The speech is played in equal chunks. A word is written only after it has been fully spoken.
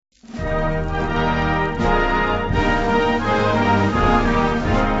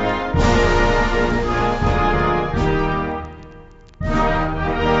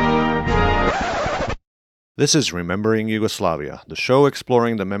This is Remembering Yugoslavia, the show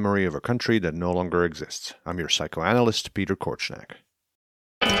exploring the memory of a country that no longer exists. I'm your psychoanalyst, Peter Korchnak.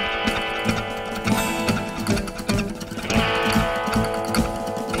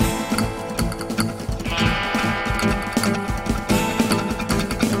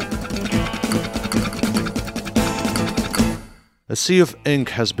 A sea of ink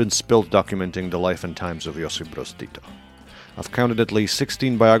has been spilt documenting the life and times of Josip Broz Tito. I've counted at least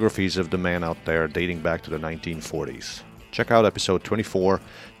 16 biographies of the man out there dating back to the 1940s. Check out episode 24,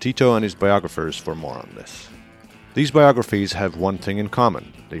 Tito and his biographers, for more on this. These biographies have one thing in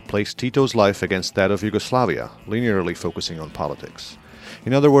common. They place Tito's life against that of Yugoslavia, linearly focusing on politics.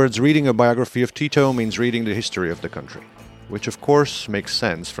 In other words, reading a biography of Tito means reading the history of the country, which of course makes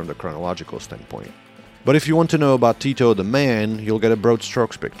sense from the chronological standpoint. But if you want to know about Tito the man, you'll get a broad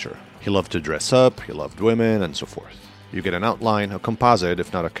strokes picture. He loved to dress up, he loved women, and so forth. You get an outline, a composite,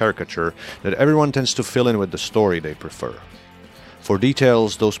 if not a caricature, that everyone tends to fill in with the story they prefer. For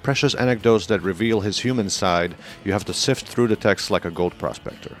details, those precious anecdotes that reveal his human side, you have to sift through the text like a gold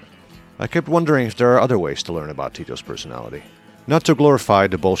prospector. I kept wondering if there are other ways to learn about Tito's personality. Not to glorify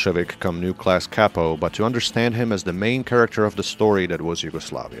the Bolshevik come new class capo, but to understand him as the main character of the story that was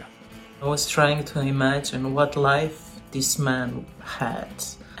Yugoslavia. I was trying to imagine what life this man had.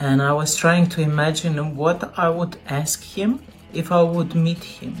 And I was trying to imagine what I would ask him if I would meet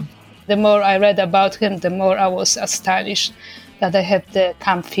him. The more I read about him, the more I was astonished that I had the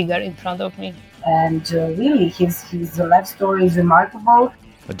camp figure in front of me. And really, his life story is remarkable.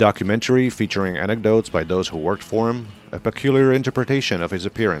 A documentary featuring anecdotes by those who worked for him, a peculiar interpretation of his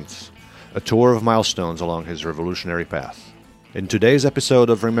appearance, a tour of milestones along his revolutionary path. In today's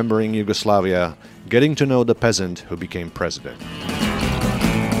episode of Remembering Yugoslavia, getting to know the peasant who became president.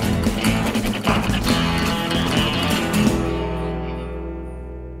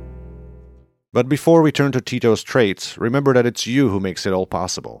 But before we turn to Tito's traits, remember that it's you who makes it all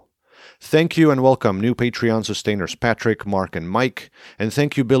possible. Thank you and welcome new Patreon sustainers Patrick, Mark, and Mike, and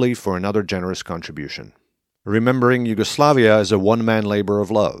thank you, Billy, for another generous contribution. Remembering Yugoslavia is a one-man labor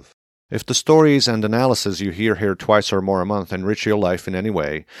of love. If the stories and analysis you hear here twice or more a month enrich your life in any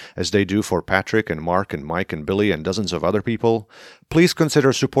way, as they do for Patrick and Mark and Mike and Billy and dozens of other people, please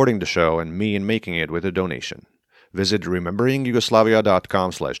consider supporting the show and me in making it with a donation. Visit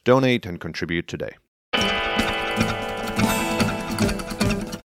rememberingyugoslavia.com/donate and contribute today.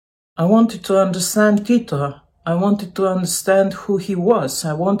 I wanted to understand Tito. I wanted to understand who he was.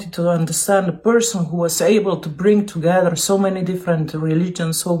 I wanted to understand a person who was able to bring together so many different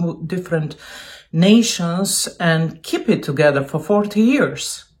religions, so different nations, and keep it together for 40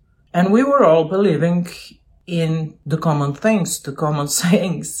 years. And we were all believing in the common things, the common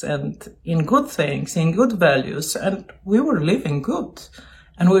sayings, and in good things, in good values, and we were living good.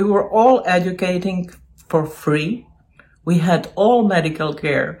 And we were all educating for free. We had all medical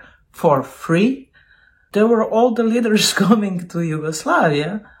care for free. There were all the leaders coming to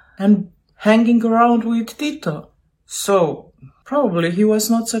Yugoslavia and hanging around with Tito. So, probably he was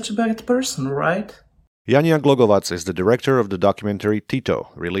not such a bad person, right? Janja Glogovac is the director of the documentary Tito,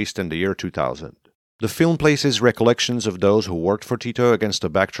 released in the year 2000. The film places recollections of those who worked for Tito against a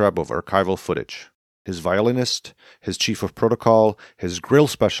backdrop of archival footage. His violinist, his chief of protocol, his grill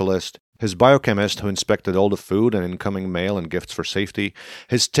specialist, his biochemist who inspected all the food and incoming mail and gifts for safety,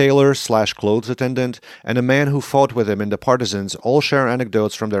 his tailor/clothes attendant, and a man who fought with him in the Partisans all share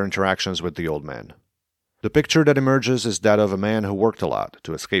anecdotes from their interactions with the old man. The picture that emerges is that of a man who worked a lot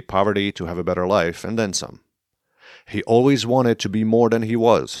to escape poverty, to have a better life, and then some. He always wanted to be more than he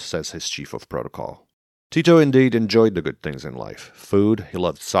was, says his chief of protocol. Tito indeed enjoyed the good things in life. Food, he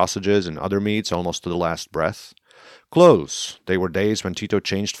loved sausages and other meats almost to the last breath. Clothes, they were days when Tito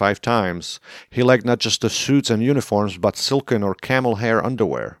changed 5 times. He liked not just the suits and uniforms, but silken or camel hair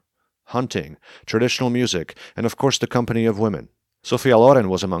underwear. Hunting, traditional music, and of course the company of women. Sofia Loren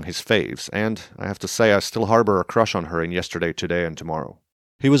was among his faves, and I have to say I still harbor a crush on her in Yesterday, Today, and Tomorrow.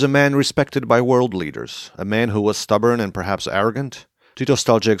 He was a man respected by world leaders, a man who was stubborn and perhaps arrogant.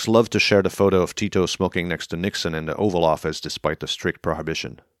 Tito-stalgics love to share the photo of Tito smoking next to Nixon in the Oval Office despite the strict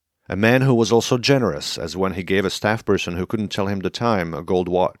prohibition. A man who was also generous, as when he gave a staff person who couldn't tell him the time a gold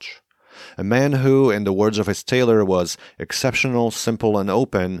watch. A man who, in the words of his tailor, was exceptional, simple, and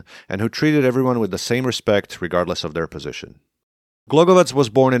open, and who treated everyone with the same respect regardless of their position. Glogovac was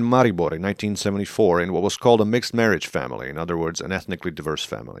born in Maribor in 1974 in what was called a mixed marriage family, in other words, an ethnically diverse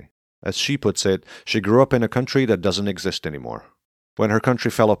family. As she puts it, she grew up in a country that doesn't exist anymore. When her country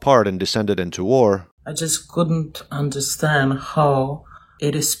fell apart and descended into war, I just couldn't understand how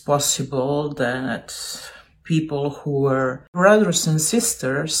it is possible that people who were brothers and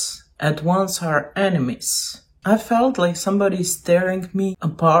sisters at once are enemies. I felt like somebody is tearing me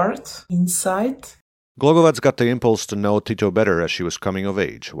apart inside. Glogovac got the impulse to know Tito better as she was coming of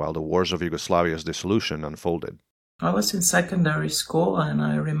age, while the wars of Yugoslavia's dissolution unfolded. I was in secondary school and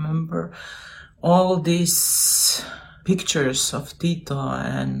I remember all these pictures of Tito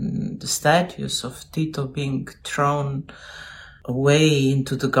and the statues of Tito being thrown away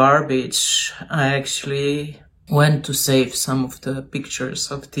into the garbage. I actually went to save some of the pictures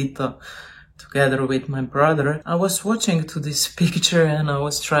of Tito together with my brother. I was watching to this picture and I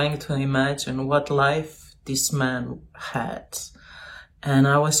was trying to imagine what life this man had. And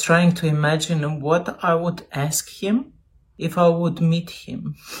I was trying to imagine what I would ask him if I would meet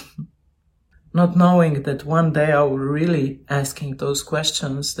him. Not knowing that one day I would really asking those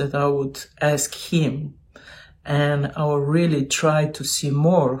questions that I would ask him. And I would really try to see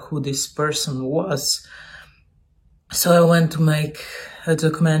more who this person was. So I went to make a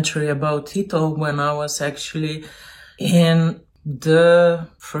documentary about Tito when I was actually in the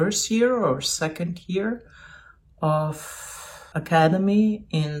first year or second year of academy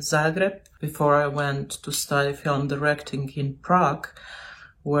in Zagreb before I went to study film directing in Prague,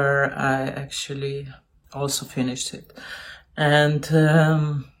 where I actually also finished it.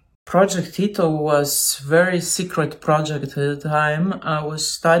 And Project Tito was very secret project at the time. I was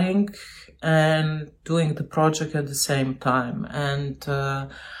studying and doing the project at the same time. And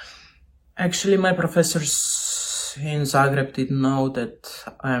actually my professors in Zagreb didn't know that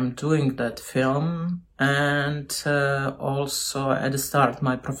I'm doing that film. And also at the start,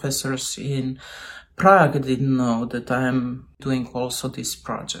 my professors in Prague didn't know that I'm doing also this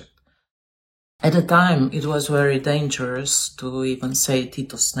project. At the time, it was very dangerous to even say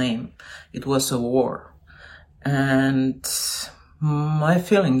Tito's name. It was a war. And my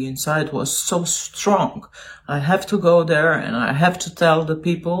feeling inside was so strong. I have to go there and I have to tell the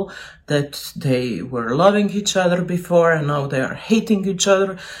people that they were loving each other before and now they are hating each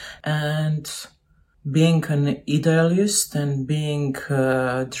other. And being an idealist and being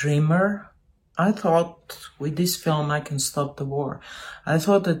a dreamer, I thought with this film I can stop the war. I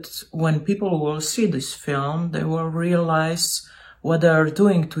thought that when people will see this film, they will realize what they are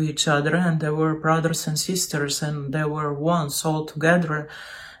doing to each other, and they were brothers and sisters and they were once all together,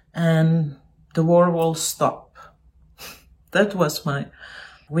 and the war will stop. That was my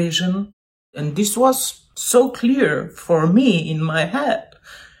vision. And this was so clear for me in my head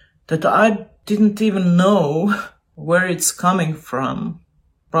that I didn't even know where it's coming from.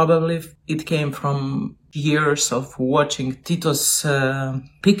 Probably it came from years of watching Tito's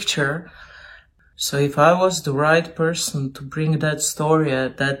picture. So if I was the right person to bring that story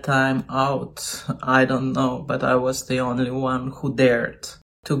at that time out, I don't know, but I was the only one who dared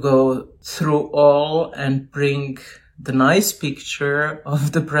to go through all and bring the nice picture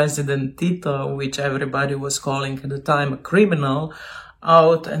of the President Tito, which everybody was calling at the time a criminal,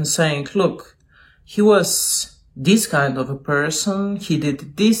 out and saying, look, he was this kind of a person, he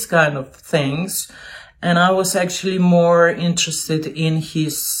did this kind of things, and I was actually more interested in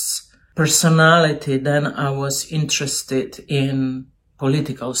his personality than I was interested in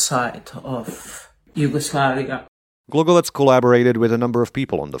political side of Yugoslavia. Glogovac collaborated with a number of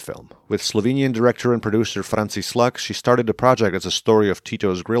people on the film. With Slovenian director and producer Franci Slak, she started the project as a story of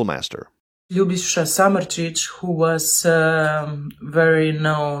Tito's grill master. Ljubiša Samardžić, who was a very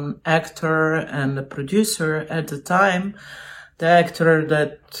known actor and a producer at the time, the actor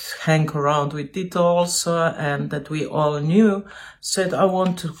that hung around with Tito also and that we all knew, said, I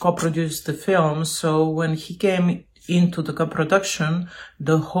want to co-produce the film. So when he came into the co-production,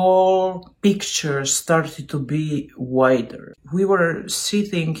 the whole picture started to be wider. We were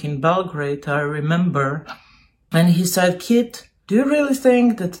sitting in Belgrade, I remember, and he said, Kid, do you really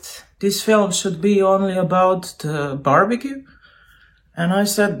think that this film should be only about the barbecue? And I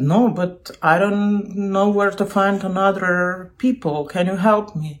said, no, but I don't know where to find another people. Can you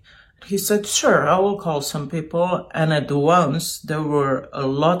help me? He said, sure, I will call some people. And at once, there were a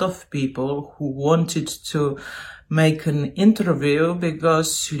lot of people who wanted to make an interview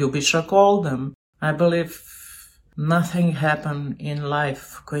because Ljubiša called them. I believe nothing happened in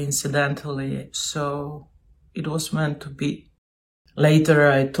life coincidentally, so it was meant to be. Later,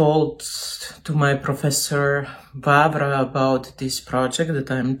 I told to my professor Vavra about this project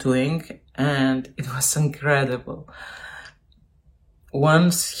that I'm doing, and it was incredible.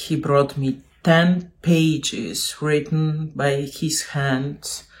 Once he brought me 10 pages written by his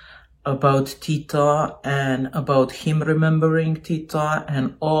hand about Tito and about him remembering Tito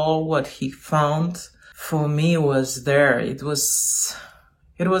and all what he found for me was there. It was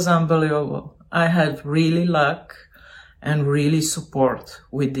unbelievable. I had really luck. and really support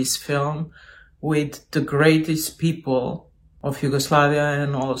with this film, with the greatest people of Yugoslavia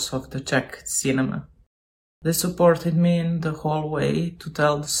and also of the Czech cinema. They supported me in the whole way to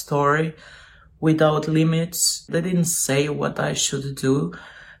tell the story without limits. They didn't say what I should do.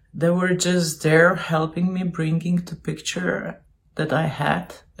 They were just there helping me, bringing the picture that I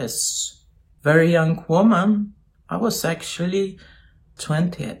had as a very young woman. I was actually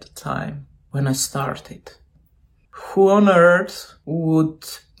 20 at the time when I started. Who on earth would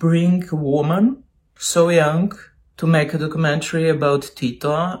bring a woman so young to make a documentary about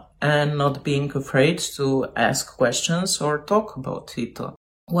Tito and not being afraid to ask questions or talk about Tito?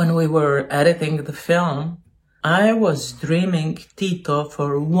 When we were editing the film, I was dreaming Tito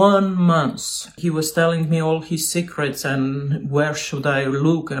for 1 month. He was telling me all his secrets and where should I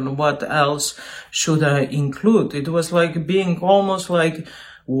look and what else should I include. It was like being almost like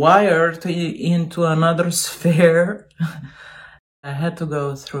wired into another sphere. I had to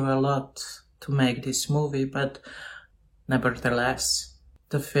go through a lot to make this movie, but nevertheless,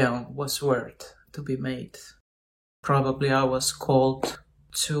 the film was worth to be made. Probably I was called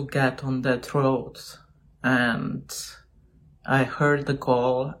to get on that road, and I heard the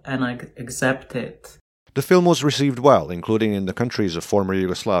call and I accepted. The film was received well, including in the countries of former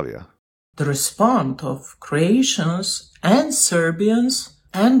Yugoslavia. The response of Croatians and Serbians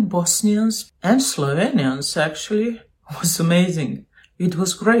and Bosnians and Slovenians actually was amazing. It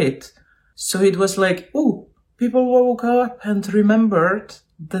was great. So it was like, people woke up and remembered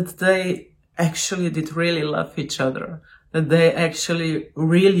that they actually did really love each other, that they actually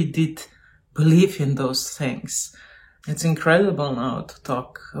really did believe in those things. It's incredible now to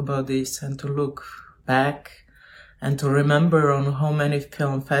talk about this and to look back and to remember on how many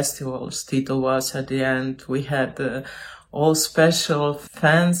film festivals Tito was at the end. We had all special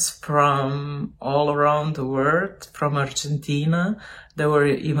fans from all around the world, from Argentina. They were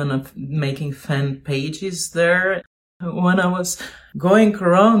even making fan pages there. When I was going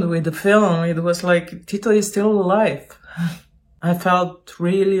around with the film, it was like Tito is still alive. I felt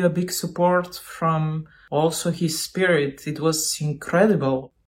really a big support from also his spirit. It was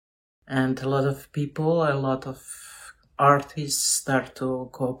incredible. And a lot of people, a lot of artists start to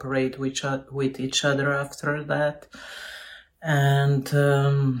cooperate with each other after that. And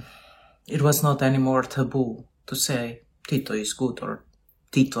it was not anymore taboo to say Tito is good or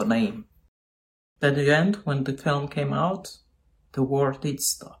Tito name. At the end, when the film came out, the war did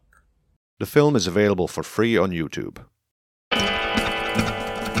stop. The film is available for free on YouTube.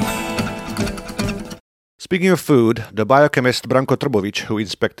 Speaking of food, the biochemist Branko Trbovic, who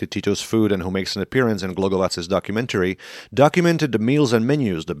inspected Tito's food and who makes an appearance in Glogovac's documentary, documented the meals and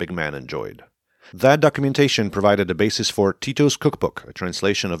menus the big man enjoyed. That documentation provided the basis for Tito's Cookbook, a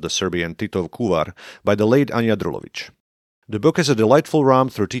translation of the Serbian Titov Kuvar, by the late Anja Drulovic. The book is a delightful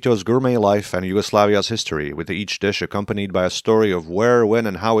romp through Tito's gourmet life and Yugoslavia's history, with each dish accompanied by a story of where, when,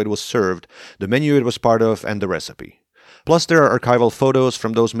 and how it was served, the menu it was part of, and the recipe. Plus, there are archival photos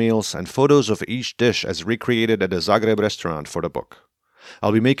from those meals and photos of each dish as recreated at the Zagreb restaurant for the book.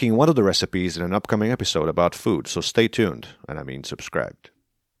 I'll be making one of the recipes in an upcoming episode about food, so stay tuned, and I mean subscribed.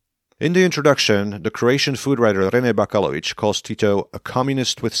 In the introduction, the Croatian food writer Rene Bakalovic calls Tito a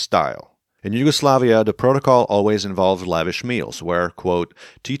communist with style. In Yugoslavia, the protocol always involved lavish meals, where, quote,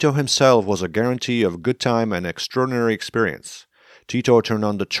 Tito himself was a guarantee of good time and extraordinary experience. Tito turned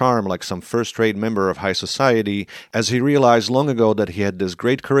on the charm like some first-rate member of high society, as he realized long ago that he had this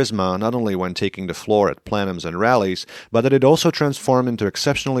great charisma not only when taking the floor at plenums and rallies, but that it also transformed into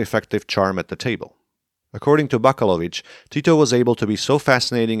exceptionally effective charm at the table. According to Bakalovic, Tito was able to be so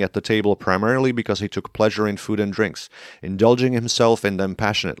fascinating at the table primarily because he took pleasure in food and drinks, indulging himself in them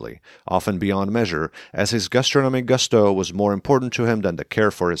passionately, often beyond measure, as his gastronomic gusto was more important to him than the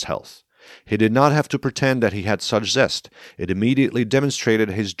care for his health. He did not have to pretend that he had such zest. It immediately demonstrated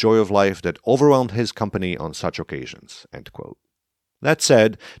his joy of life that overwhelmed his company on such occasions. End quote. That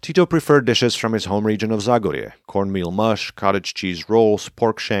said, Tito preferred dishes from his home region of Zagorje: cornmeal mush, cottage cheese rolls,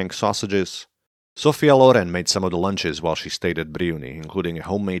 pork shank, sausages. Sofia Loren made some of the lunches while she stayed at Brijuni, including a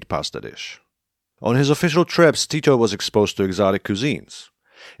homemade pasta dish. On his official trips, Tito was exposed to exotic cuisines.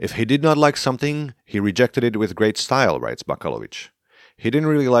 If he did not like something, he rejected it with great style, writes Bakalovic. He didn't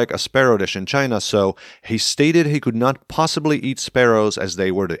really like a sparrow dish in China, so he stated he could not possibly eat sparrows as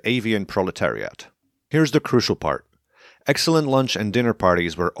they were the avian proletariat. Here's the crucial part. Excellent lunch and dinner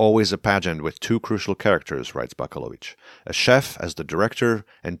parties were always a pageant with two crucial characters, writes Bakalovic, a chef as the director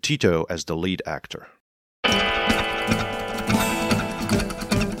and Tito as the lead actor.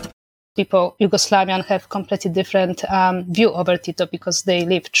 People, Yugoslavian, have completely different view over Tito because they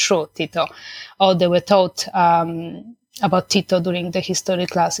lived through Tito, or they were taught about Tito during the history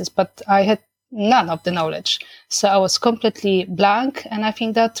classes, but I had none of the knowledge. So I was completely blank. And I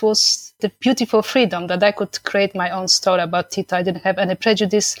think that was the beautiful freedom that I could create my own story about Tito. I didn't have any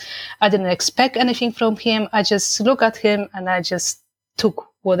prejudice. I didn't expect anything from him. I just looked at him and I just took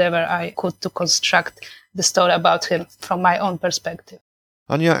whatever I could to construct the story about him from my own perspective.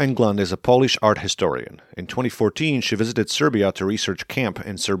 Anja England is a Polish art historian. In 2014, she visited Serbia to research camp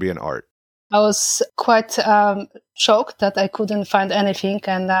in Serbian art. I was quite shocked that I couldn't find anything,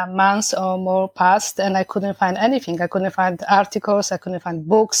 and months or more passed and I couldn't find anything. I couldn't find articles, I couldn't find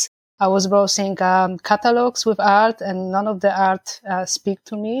books. I was browsing catalogs with art, and none of the art speak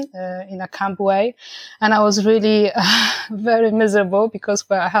to me in a camp way. And I was really very miserable because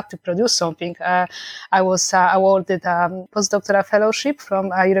I had to produce something. I was awarded postdoctoral fellowship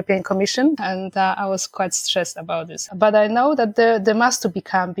from a European Commission, and I was quite stressed about this. But I know that there must be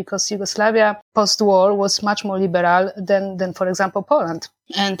camp because Yugoslavia post-war was much more liberal than for example, Poland.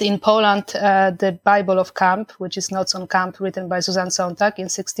 And in Poland, the Bible of Camp, which is Notes on Camp, written by Susan Sontag in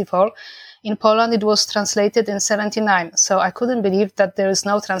 1964, in Poland it was translated in 1979. So I couldn't believe that there is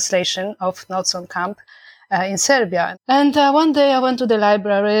no translation of Notes on Camp in Serbia. And one day I went to the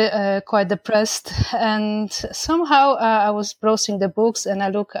library quite depressed, and somehow I was browsing the books and I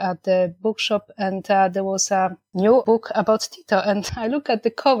looked at the bookshop, and there was a new book about Tito, and I looked at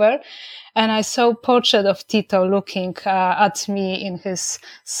the cover and I saw a portrait of Tito looking at me in his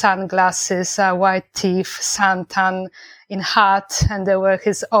sunglasses, white teeth, suntan, in hat, and there were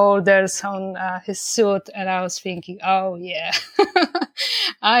his orders on his suit, and I was thinking, oh yeah,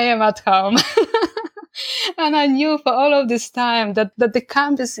 I am at home. And I knew for all of this time that the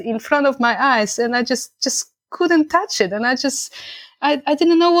camp is in front of my eyes, and I just couldn't touch it. And I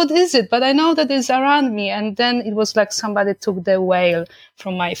didn't know what is it, but I know that it's around me. And then it was like somebody took the veil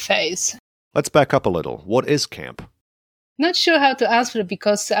from my face. Let's back up a little. What is camp? Not sure how to answer,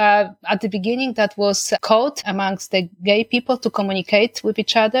 because at the beginning that was a code amongst the gay people to communicate with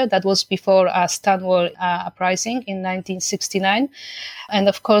each other. That was before Stonewall uprising in 1969. And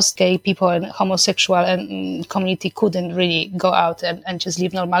of course, gay people and homosexual and community couldn't really go out and just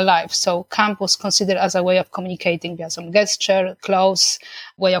live normal life. So camp was considered as a way of communicating via some gesture, clothes,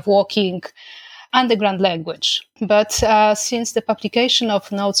 way of walking, underground language. But since the publication of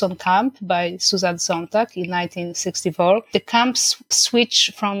Notes on Camp by Susan Sontag in 1964, the camps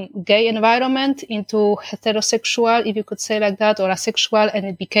switched from gay environment into heterosexual, if you could say like that, or asexual, and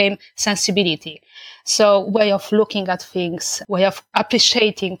it became sensibility. So way of looking at things, way of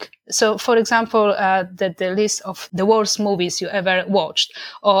appreciating. So, for example, the list of the worst movies you ever watched,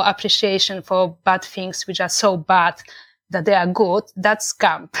 or appreciation for bad things which are so bad that they are good, that's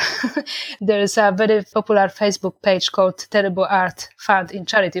camp. There is a very popular Facebook page called Terrible Art Found in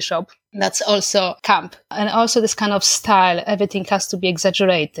Charity Shop. That's also camp. And also this kind of style, everything has to be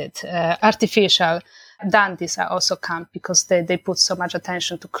exaggerated, artificial. Dandies are also camp because they put so much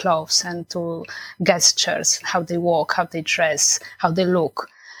attention to clothes and to gestures, how they walk, how they dress, how they look.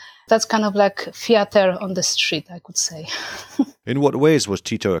 That's kind of like theater on the street, I could say. In what ways was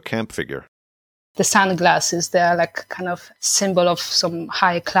Tito a camp figure? The sunglasses, they are like kind of symbol of some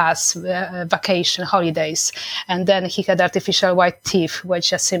high class vacation holidays. And then he had artificial white teeth,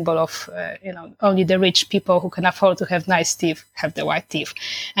 which are a symbol of, only the rich people who can afford to have nice teeth have the white teeth.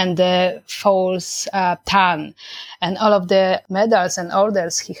 And the false tan, and all of the medals and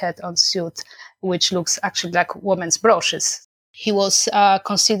orders he had on suit, which looks actually like women's brooches. He was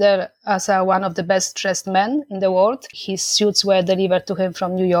considered as one of the best dressed men in the world. His suits were delivered to him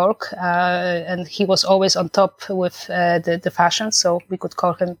from New York, and he was always on top with the fashion, so we could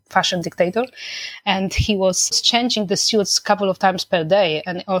call him fashion dictator. And he was changing the suits a couple of times per day,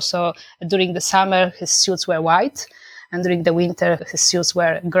 and also during the summer his suits were white, and during the winter his suits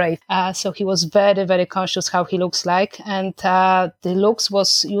were gray. So he was very, very conscious how he looks like, and the looks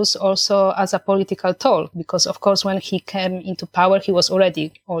was used also as a political tool, because of course when he came into power he was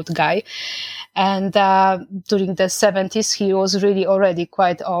already old guy, and during the 70s he was really already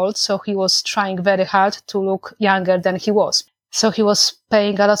quite old, so he was trying very hard to look younger than he was. So he was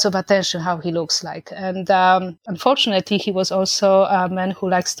paying a lot of attention how he looks like. And unfortunately, he was also a man who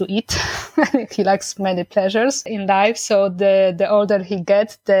likes to eat. He likes many pleasures in life. So the older he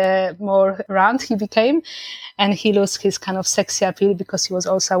gets, the more round he became. And he lost his kind of sexy appeal because he was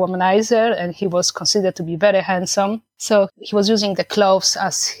also a womanizer and he was considered to be very handsome. So he was using the clothes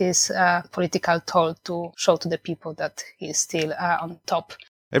as his political tool to show to the people that he is still on top.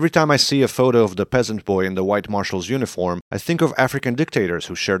 Every time I see a photo of the peasant boy in the white marshal's uniform, I think of African dictators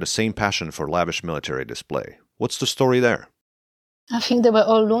who share the same passion for lavish military display. What's the story there? I think they were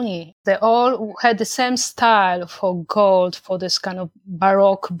all loony. They all had the same style for gold, for this kind of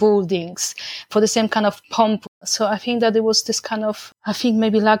Baroque buildings, for the same kind of pomp. So I think that there was this kind of,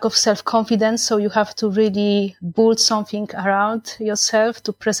 maybe lack of self-confidence. So you have to really build something around yourself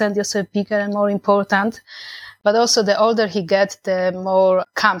to present yourself bigger and more important. But also the older he gets, the more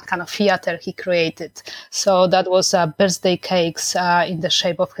camp kind of theater he created. So that was birthday cakes in the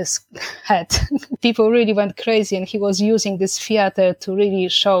shape of his head. People really went crazy, and he was using this theater to really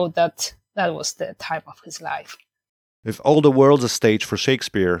show that that was the time of his life. If all the world's a stage for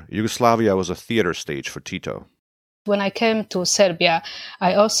Shakespeare, Yugoslavia was a theater stage for Tito. When I came to Serbia,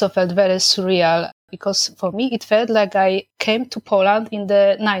 I also felt very surreal, because for me, it felt like I came to Poland in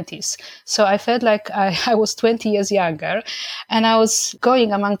the 90s. So I felt like I was 20 years younger, and I was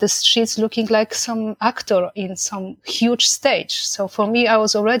going among the streets looking like some actor in some huge stage. So for me, I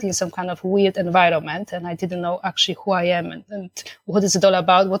was already in some kind of weird environment, and I didn't know actually who I am and what is it all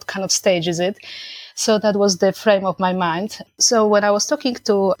about, what kind of stage is it. So that was the frame of my mind. So when I was talking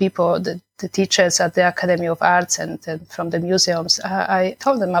to people, the teachers at the Academy of Arts and from the museums, I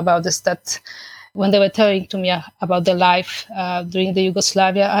told them about this, that when they were telling to me about the life during the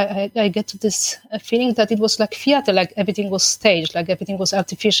Yugoslavia, I get to this feeling that it was like theater, like everything was staged, like everything was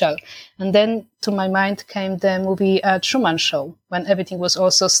artificial. And then to my mind came the movie Truman Show, when everything was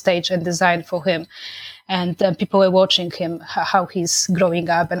also staged and designed for him. And people were watching him, how he's growing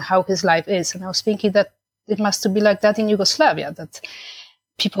up and how his life is. And I was thinking that it must be like that in Yugoslavia, that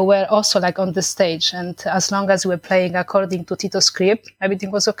people were also like on the stage, and as long as we were playing according to Tito's script, everything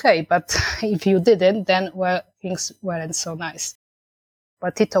was okay. But if you didn't, then things weren't so nice.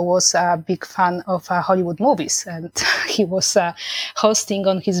 But Tito was a big fan of Hollywood movies, and he was hosting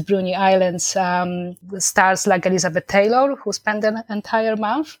on his Bruni Islands stars like Elizabeth Taylor, who spent an entire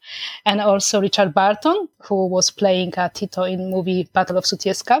month, and also Richard Burton, who was playing Tito in movie Battle of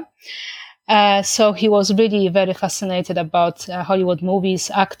Sutjeska. So he was really very fascinated about Hollywood movies,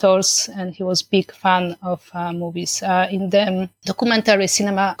 actors, and he was a big fan of movies. In the documentary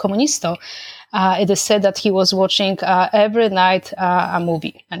Cinema Comunisto, it is said that he was watching every night a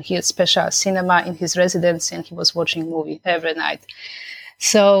movie, and he had special cinema in his residence, and he was watching movie every night.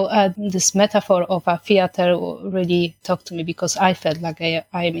 So this metaphor of a theater really talked to me, because I felt like I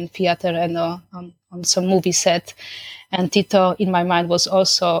am in theater and on some movie set. And Tito, in my mind, was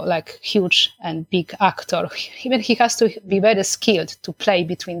also like huge and big actor. Even he has to be very skilled to play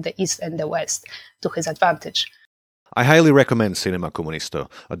between the East and the West to his advantage. I highly recommend Cinema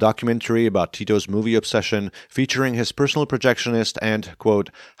Comunisto, a documentary about Tito's movie obsession featuring his personal projectionist and,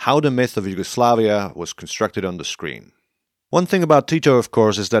 quote, how the myth of Yugoslavia was constructed on the screen. One thing about Tito, of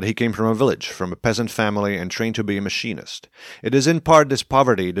course, is that he came from a village, from a peasant family, and trained to be a machinist. It is in part this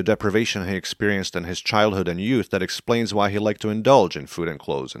poverty, the deprivation he experienced in his childhood and youth, that explains why he liked to indulge in food and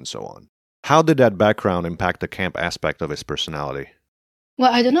clothes and so on. How did that background impact the camp aspect of his personality?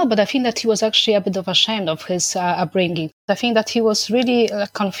 Well, I don't know, but I think that he was actually a bit of ashamed of his upbringing. I think that he was really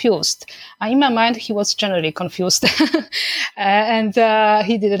confused. In my mind, he was generally confused. And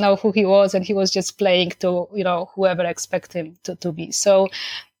he didn't know who he was, and he was just playing to, whoever expect him to be. So,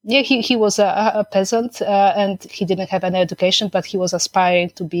 yeah, he was a peasant, and he didn't have any education, but he was aspiring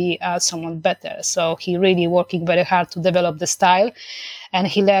to be someone better. So he really working very hard to develop the style. And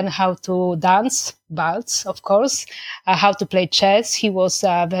he learned how to dance, waltz, of course, how to play chess. He was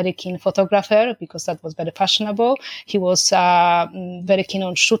a very keen photographer, because that was very fashionable. He was very keen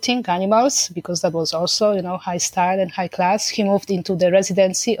on shooting animals, because that was also, high style and high class. He moved into the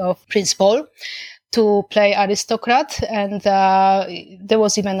residency of Prince Paul to play aristocrat. And there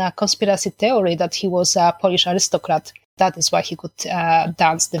was even a conspiracy theory that he was a Polish aristocrat. That is why he could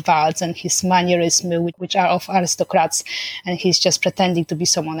dance the waltz, and his mannerism, which are of aristocrats, and he's just pretending to be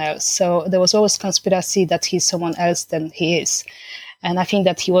someone else. So there was always conspiracy that he's someone else than he is. And I think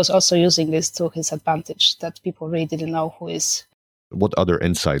that he was also using this to his advantage, that people really didn't know who he is. What other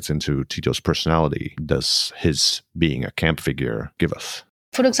insights into Tito's personality does his being a camp figure give us?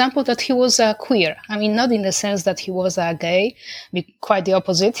 For example, that he was queer. I mean, not in the sense that he was gay, quite the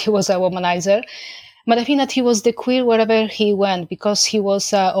opposite. He was a womanizer. But I think that he was the queer wherever he went, because he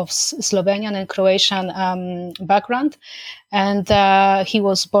was of Slovenian and Croatian background. And he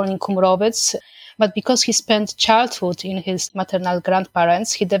was born in Kumrovec. But because he spent childhood in his maternal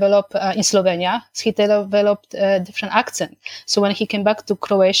grandparents, he developed, in Slovenia, he developed a different accent. So when he came back to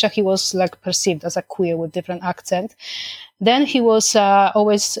Croatia, he was like perceived as a queer with different accent. Then he was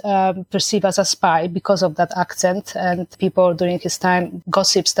always perceived as a spy because of that accent, and people during his time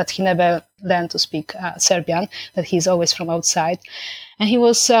gossips that he never learned to speak Serbian, that he's always from outside. And he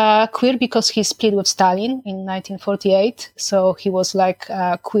was queer because he split with Stalin in 1948. So he was like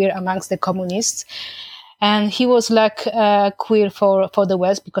queer amongst the communists. And he was like queer for the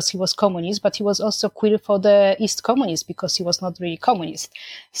West because he was communist, but he was also queer for the East communists because he was not really communist.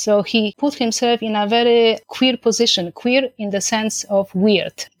 So he put himself in a very queer position, queer in the sense of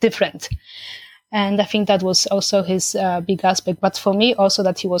weird, different. And I think that was also his big aspect. But for me, also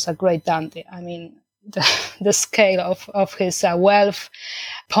that he was a great dandy. I mean, the scale of his wealth,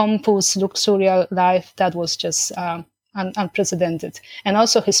 pompous, luxurious life, that was just unprecedented. And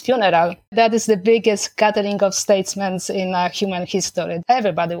also his funeral, that is the biggest gathering of statesmen in human history.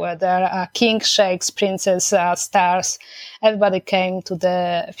 Everybody were there, kings, sheikhs, princes, stars. Everybody came to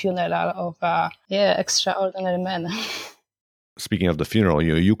the funeral of extraordinary man. Speaking of the funeral,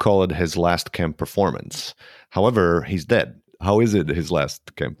 you call it his last camp performance. However, he's dead. How is it his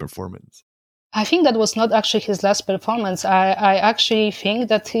last camp performance? I think that was not actually his last performance. I actually think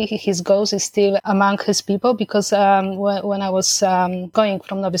that his ghost is still among his people because when I was going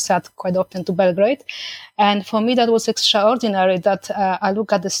from Novi Sad quite often to Belgrade, and for me that was extraordinary that I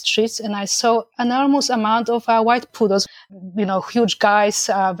look at the streets and I saw enormous amount of white poodles, huge guys,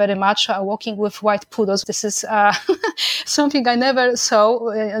 very much walking with white poodles. This is something I never saw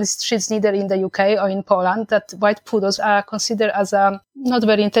in the streets, neither in the UK or in Poland, that white poodles are considered as not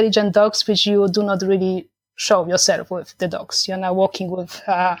very intelligent dogs, which you do not really show yourself with the dogs. You're now walking with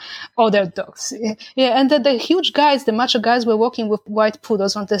other dogs. Yeah, and the huge guys, the macho guys were walking with white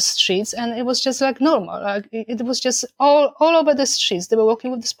poodles on the streets, and it was just like normal. Like, it was just all over the streets. They were walking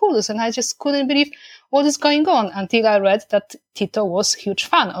with these poodles, and I just couldn't believe what is going on until I read that Tito was a huge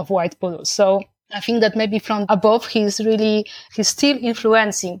fan of white poodles. So I think that maybe from above, he's still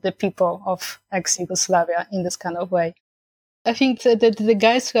influencing the people of ex-Yugoslavia in this kind of way. I think that the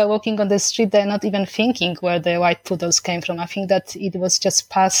guys who are walking on the street, they're not even thinking where the white poodles came from. I think that it was just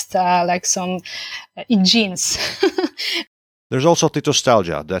passed like some in genes. There's also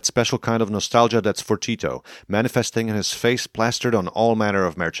Titostalgia, that special kind of nostalgia that's for Tito, manifesting in his face plastered on all manner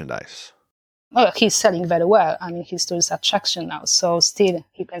of merchandise. Oh, he's selling very well. I mean, he's tourist attraction now. So still,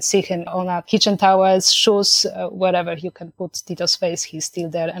 you can see him on kitchen towels, shoes, wherever you can put Tito's face, he's still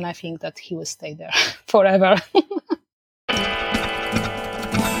there. And I think that he will stay there forever.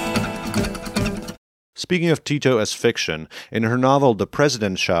 Speaking of Tito as fiction, in her novel The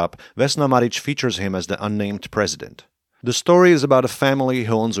President's Shop, Vesna Maric features him as the unnamed president. The story is about a family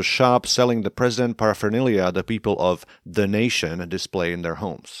who owns a shop selling the president paraphernalia the people of the nation display in their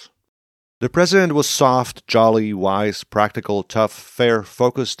homes. The president was soft, jolly, wise, practical, tough, fair,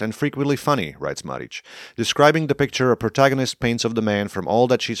 focused, and frequently funny, writes Maric, describing the picture a protagonist paints of the man from all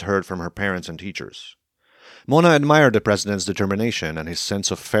that she's heard from her parents and teachers. Mona admired the president's determination and his sense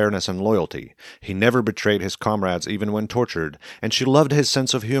of fairness and loyalty. He never betrayed his comrades even when tortured, and she loved his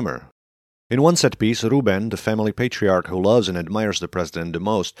sense of humor. In one set piece, Ruben, the family patriarch who loves and admires the president the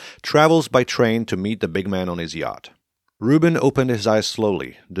most, travels by train to meet the big man on his yacht. Ruben opened his eyes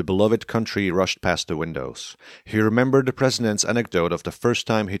slowly. The beloved country rushed past the windows. He remembered the president's anecdote of the first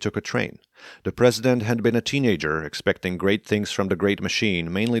time he took a train. The president had been a teenager, expecting great things from the great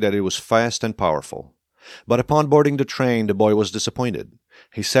machine, mainly that it was fast and powerful. But upon boarding the train, the boy was disappointed.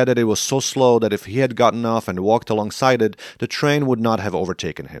 He said that it was so slow that if he had gotten off and walked alongside it, the train would not have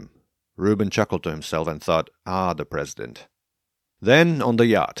overtaken him. Ruben chuckled to himself and thought, the president. Then, on the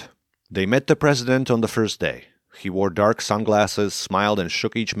yacht. They met the president on the first day. He wore dark sunglasses, smiled, and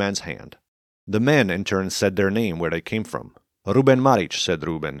shook each man's hand. The men, in turn, said their name, where they came from. Ruben Maric, said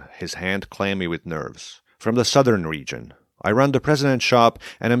Ruben, his hand clammy with nerves. From the southern region. I run the president's shop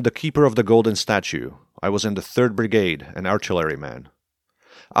and am the keeper of the golden statue. I was in the 3rd Brigade, an artilleryman.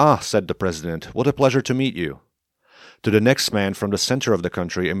 Said the president, what a pleasure to meet you. To the next man from the center of the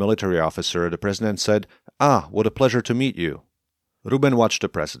country, a military officer, the president said, what a pleasure to meet you. Ruben watched the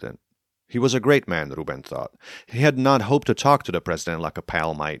president. He was a great man, Ruben thought. He had not hoped to talk to the president like a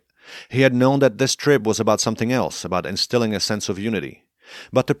pal might. He had known that this trip was about something else, about instilling a sense of unity.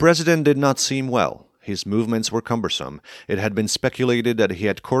 But the president did not seem well. His movements were cumbersome. It had been speculated that he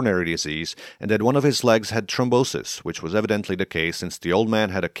had coronary disease and that one of his legs had thrombosis, which was evidently the case since the old man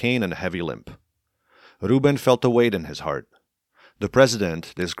had a cane and a heavy limp. Ruben felt a weight in his heart. The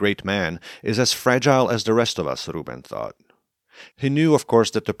president, this great man, is as fragile as the rest of us, Ruben thought. He knew, of course,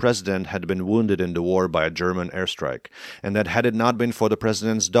 that the president had been wounded in the war by a German airstrike, and that had it not been for the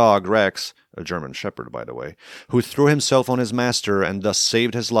president's dog, Rex, a German shepherd, by the way, who threw himself on his master and thus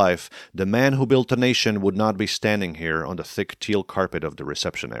saved his life, the man who built the nation would not be standing here on the thick teal carpet of the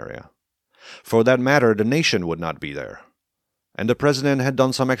reception area. For that matter, the nation would not be there. And the president had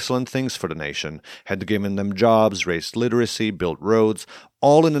done some excellent things for the nation, had given them jobs, raised literacy, built roads,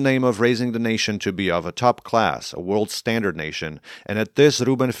 all in the name of raising the nation to be of a top class, a world standard nation, and at this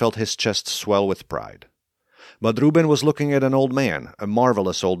Ruben felt his chest swell with pride. But Ruben was looking at an old man, a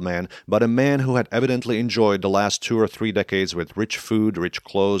marvelous old man, but a man who had evidently enjoyed the last 2 or 3 decades with rich food, rich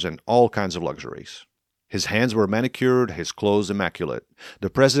clothes, and all kinds of luxuries. His hands were manicured, his clothes immaculate. The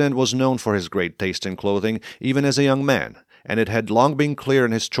president was known for his great taste in clothing, even as a young man, and it had long been clear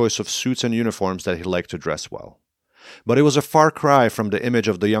in his choice of suits and uniforms that he liked to dress well. But it was a far cry from the image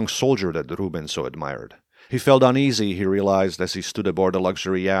of the young soldier that Ruben so admired. He felt uneasy, he realized, as he stood aboard the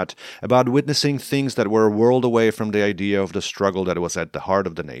luxury yacht, about witnessing things that were a world away from the idea of the struggle that was at the heart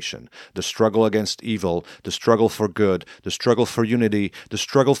of the nation, the struggle against evil, the struggle for good, the struggle for unity, the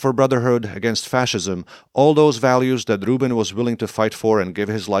struggle for brotherhood against fascism, all those values that Ruben was willing to fight for and give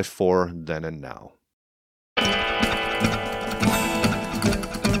his life for then and now.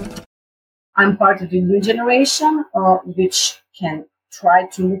 I'm part of the new generation, which can try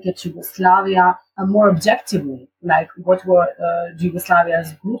to look at Yugoslavia more objectively, like what were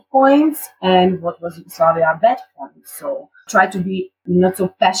Yugoslavia's good points and what was Yugoslavia's bad points. So try to be not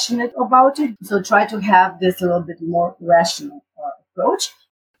so passionate about it. So try to have this a little bit more rational approach.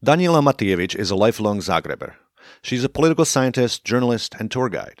 Daniela Matijević is a lifelong Zagreber. She's a political scientist, journalist, and tour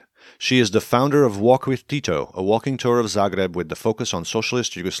guide. She is the founder of Walk with Tito, a walking tour of Zagreb with the focus on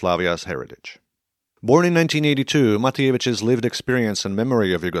socialist Yugoslavia's heritage. Born in 1982, Matijević's lived experience and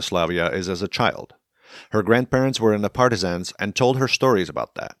memory of Yugoslavia is as a child. Her grandparents were in the partisans and told her stories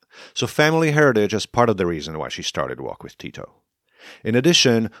about that, so family heritage is part of the reason why she started Walk with Tito. In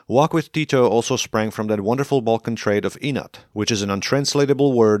addition, Walk with Tito also sprang from that wonderful Balkan trait of inat, which is an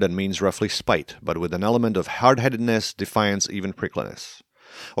untranslatable word that means roughly spite, but with an element of hard-headedness, defiance, even prickliness.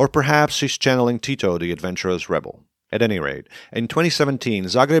 Or perhaps she's channeling Tito, the adventurous rebel. At any rate, in 2017,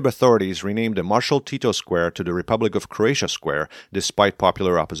 Zagreb authorities renamed the Marshal Tito Square to the Republic of Croatia Square, despite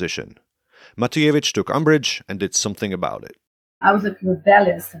popular opposition. Matijević took umbrage and did something about it. I was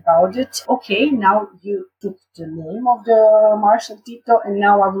rebellious about it. Okay, now you took the name of the Marshal Tito, and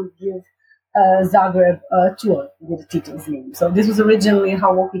now I will give Zagreb a tour with Tito's name. So this was originally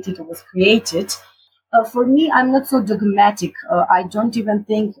how Walk with Tito was created. For me, I'm not so dogmatic. I don't even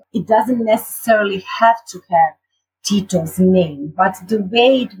think it doesn't necessarily have to have Tito's name, but the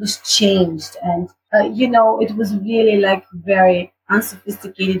way it was changed and, it was really like very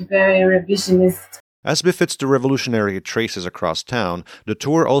unsophisticated, very revisionist. As befits the revolutionary it traces across town, the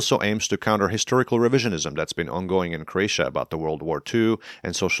tour also aims to counter historical revisionism that's been ongoing in Croatia about the World War II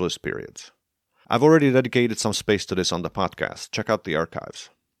and socialist periods. I've already dedicated some space to this on the podcast. Check out the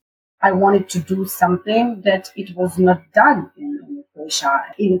archives. I wanted to do something that it was not done in Croatia.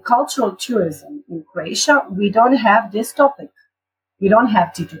 In cultural tourism in Croatia, we don't have this topic. We don't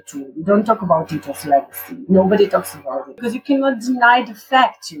have Tito tour. We don't talk about Tito's legacy. Nobody talks about it. Because you cannot deny the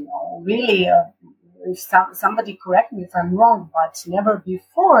fact, really, if somebody correct me if I'm wrong, but never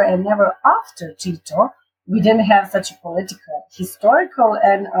before and never after Tito, we didn't have such a political, historical,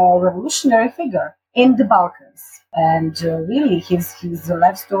 and revolutionary figure in the Balkans. And really, his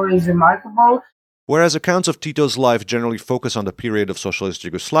life story is remarkable. Whereas accounts of Tito's life generally focus on the period of socialist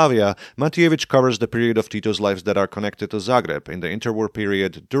Yugoslavia, Matijević covers the period of Tito's lives that are connected to Zagreb in the interwar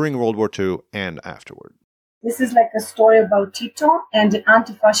period, during World War II, and afterward. This is like a story about Tito and the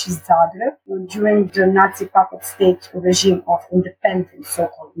anti-fascist Zagreb during the Nazi puppet state regime of independence,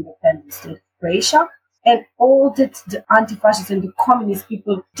 so-called independent state of Croatia, and all that the anti-fascists and the communist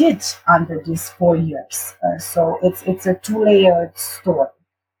people did under these 4 years. So it's a two-layered story.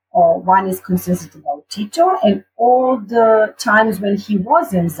 One is consistent about Tito and all the times when he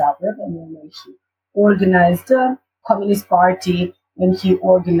was in Zagreb, and when he organized the Communist Party, when he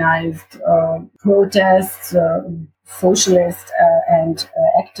organized protests, socialist and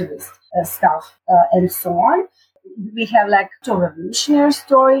activist stuff, and so on. We have like a revolutionary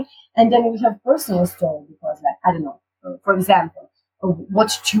story, and then we have personal story because, for example,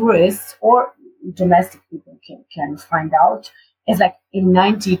 what tourists or domestic people can find out is like in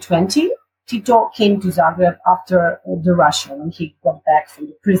 1920, Tito came to Zagreb after the Russia, when he got back from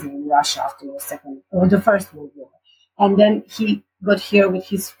the prison in Russia after the First World War. And then he got here with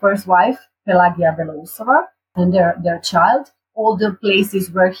his first wife, Pelagia Belousova, and their child. All the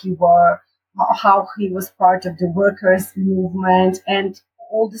places where he were how he was part of the workers' movement, and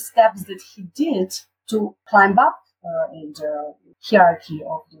all the steps that he did to climb up in the hierarchy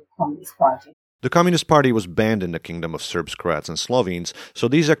of the Communist Party. The Communist Party was banned in the Kingdom of Serbs, Croats, and Slovenes, so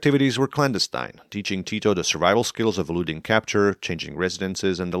these activities were clandestine, teaching Tito the survival skills of eluding capture, changing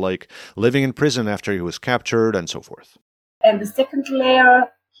residences and the like, living in prison after he was captured, and so forth. And the second layer,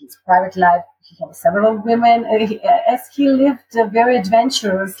 his private life, he had several women, as he lived very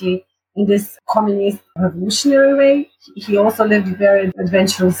adventurously in this communist revolutionary way. He also lived very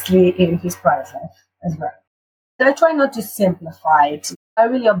adventurously in his private life as well. I try not to simplify it. I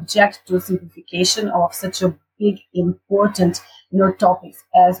really object to simplification of such a big, important, topics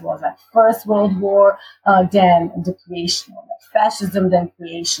as was like First World War, then the creation of fascism, then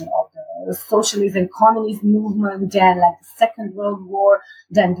creation of the socialist and communist movement, then like the Second World War,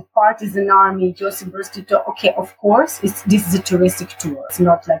 then the partisan army, Josip Broz Tito. Okay, of course, this is a touristic tour. It's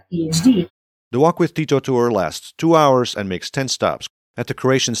not like PhD. The Walk with Tito tour lasts 2 hours and makes 10 stops. At the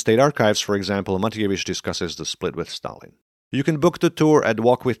Croatian State Archives, for example, Matijević discusses the split with Stalin. You can book the tour at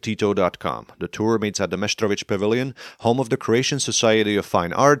walkwithtito.com. The tour meets at the Meštrović Pavilion, home of the Croatian Society of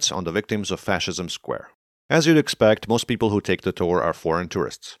Fine Arts on the Victims of Fascism Square. As you'd expect, most people who take the tour are foreign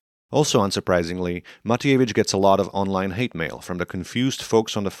tourists. Also unsurprisingly, Matijević gets a lot of online hate mail from the confused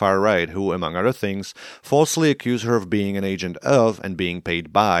folks on the far right who, among other things, falsely accuse her of being an agent of and being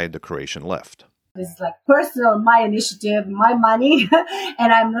paid by the Croatian left. This is like personal, my initiative, my money,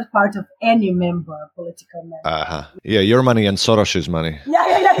 and I'm not part of any political member. Yeah, your money and Soros's money.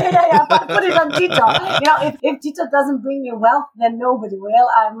 Yeah. Put it on Tito. If Tito doesn't bring me wealth, then nobody will.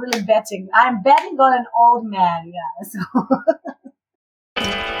 I'm really betting. I'm betting on an old man. Yeah. So.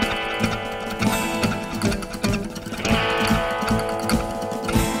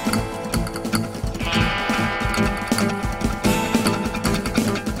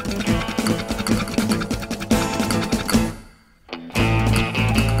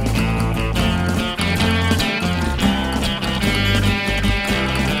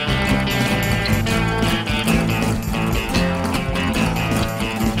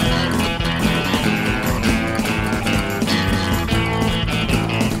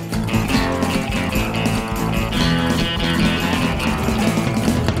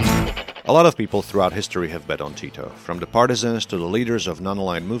 A lot of people throughout history have bet on Tito, from the partisans to the leaders of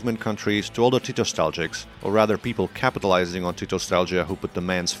non-aligned movement countries to all the Tito-stalgics, or rather people capitalizing on Tito-stalgia who put the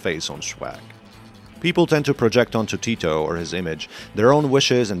man's face on swag. People tend to project onto Tito, or his image, their own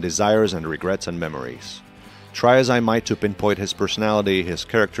wishes and desires and regrets and memories. Try as I might to pinpoint his personality, his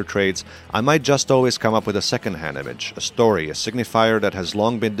character traits, I might just always come up with a second-hand image, a story, a signifier that has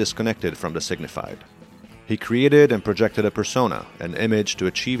long been disconnected from the signified. He created and projected a persona, an image to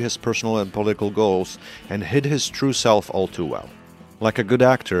achieve his personal and political goals, and hid his true self all too well. Like a good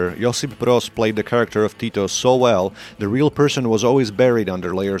actor, Josip Broz played the character of Tito so well, the real person was always buried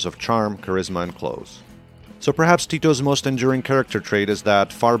under layers of charm, charisma, and clothes. So perhaps Tito's most enduring character trait is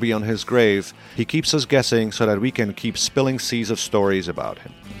that, far beyond his grave, he keeps us guessing so that we can keep spilling seas of stories about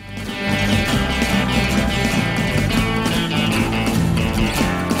him.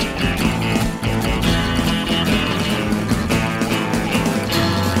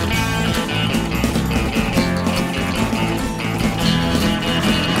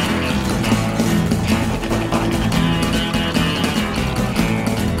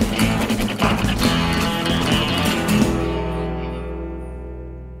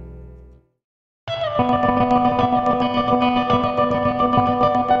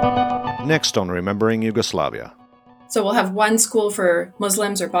 Next on Remembering Yugoslavia. So we'll have one school for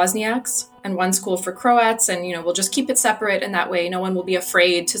Muslims or Bosniaks and one school for Croats, and we'll just keep it separate, and that way no one will be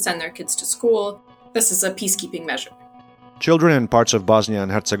afraid to send their kids to school. This is a peacekeeping measure. Children in parts of Bosnia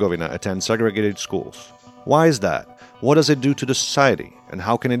and Herzegovina attend segregated schools. Why is that? What does it do to the society, and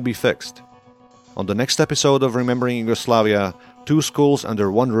how can it be fixed? On the next episode of Remembering Yugoslavia, 2 schools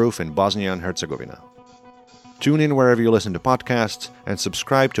under one roof in Bosnia and Herzegovina. Tune in wherever you listen to podcasts and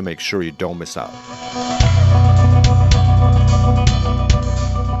subscribe to make sure you don't miss out.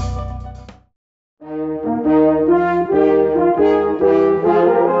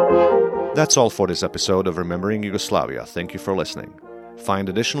 That's all for this episode of Remembering Yugoslavia. Thank you for listening. Find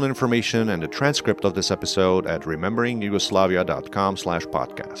additional information and a transcript of this episode at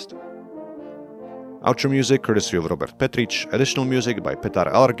rememberingyugoslavia.com/podcast. Outro music courtesy of Robert Petric, additional music by Petar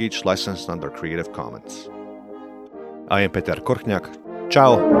Alargic, licensed under Creative Commons. I am Petar Korkňák.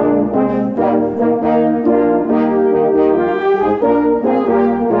 Ciao!